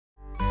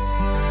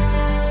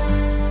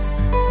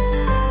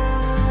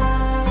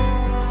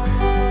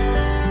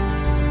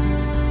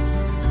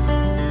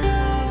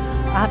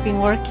I've been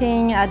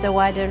working at the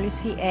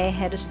YWCA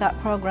Head Start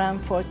program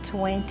for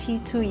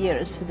 22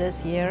 years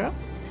this year.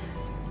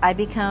 I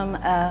became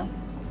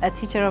a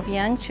teacher of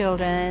young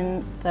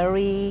children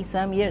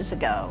 30-some years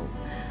ago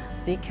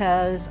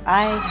because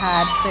I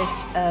had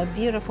such a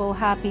beautiful,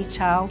 happy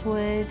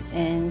childhood,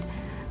 and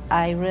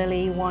I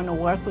really want to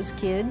work with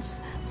kids.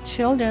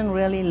 Children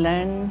really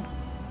learn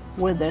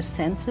with their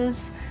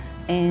senses,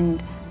 and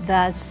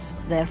that's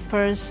their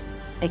first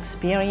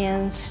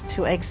experience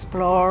to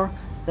explore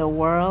the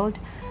world.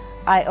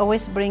 I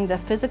always bring the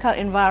physical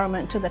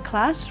environment to the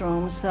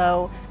classroom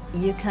so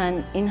you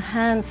can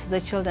enhance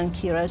the children's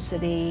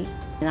curiosity.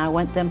 And I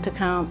want them to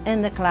come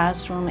in the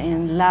classroom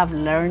and love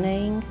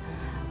learning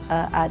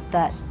at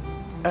that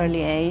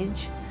early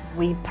age.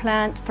 We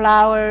plant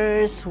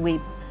flowers, we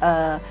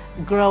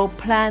grow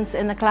plants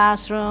in the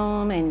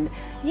classroom, and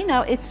you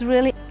know, it's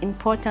really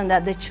important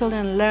that the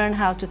children learn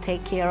how to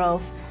take care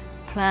of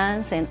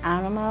plants and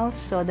animals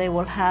so they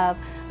will have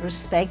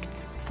respect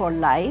for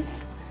life.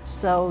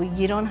 So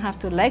you don't have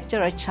to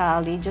lecture a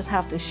child, you just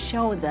have to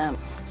show them.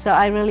 So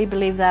I really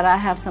believe that I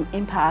have some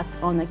impact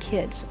on the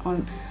kids,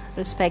 on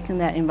respecting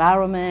their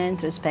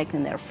environment,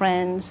 respecting their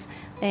friends,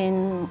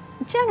 and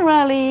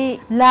generally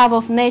love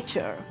of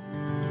nature.